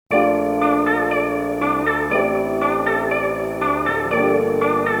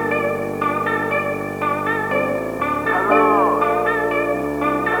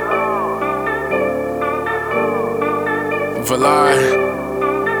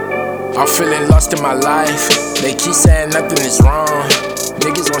I'm feeling lost in my life. They keep saying nothing is wrong.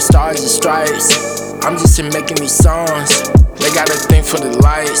 Niggas want stars and stripes. I'm just here making these songs. They got a thing for the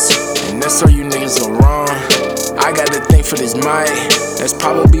lights, and that's all you niggas are wrong. I got a thing for this mic. That's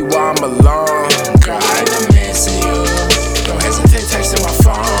probably why I'm alone. Girl, I ain't been missing you. Don't hesitate texting my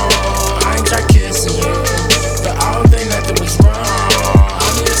phone. I ain't try kissing you, but I don't think nothing was wrong.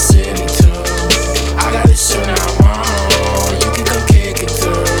 I'm in the city too. I got a show now I'm on. You can come kick it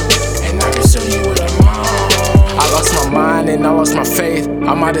too, and I can show you what I'm on. I lost my mind and I lost my faith.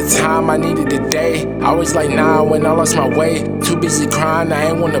 I'm out of time, I needed a day. I was like nah when I lost my way. Too busy crying, I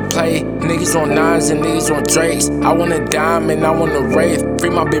ain't wanna play. Niggas want nines and niggas want drakes. I want a dime and I want a wraith. Free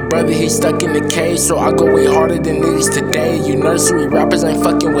my big brother, he's stuck in the cage. So I go way harder than niggas today. You nursery rappers ain't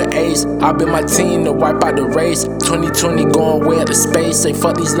fucking with Ace. I been my team to wipe out the race. 2020 going way out of space. Say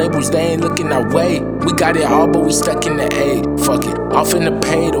fuck these labels, they ain't looking our way. We got it all, but we stuck in the A. Fuck it, I'm finna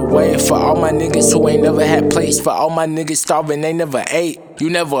pay the way. For all my niggas who ain't never had plates. For all my niggas starving, they never ate. You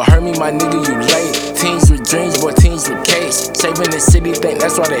never heard me, my nigga, you late. Teens with dreams, boy, teens with case. Saving the city, think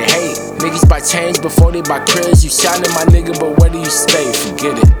that's why they hate. Niggas buy change before they buy cribs. You shining, my nigga, but where do you stay?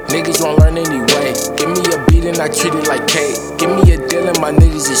 Forget it, niggas won't learn anyway. Give me a beat and I treat it like cake. Give me a deal and my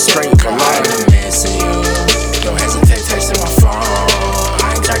niggas is straight. Girl, I ain't been missing you. Don't hesitate texting my phone.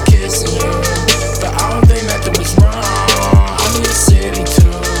 I ain't try kissing you, but I don't think nothing was wrong. I'm in the city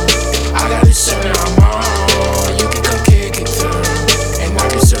too. I got a show now I'm on. You can come kick it too, and I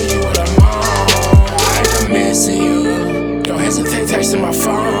can show you what I'm on. I ain't been missing you. Don't hesitate texting my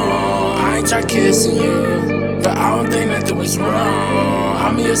phone. I ain't try kissing you, but I don't think nothing was wrong.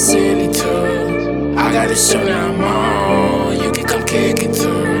 I'm in your city too. I got a show now I'm on. You can come kick it too,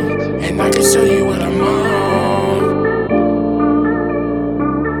 and I can show you what I'm on.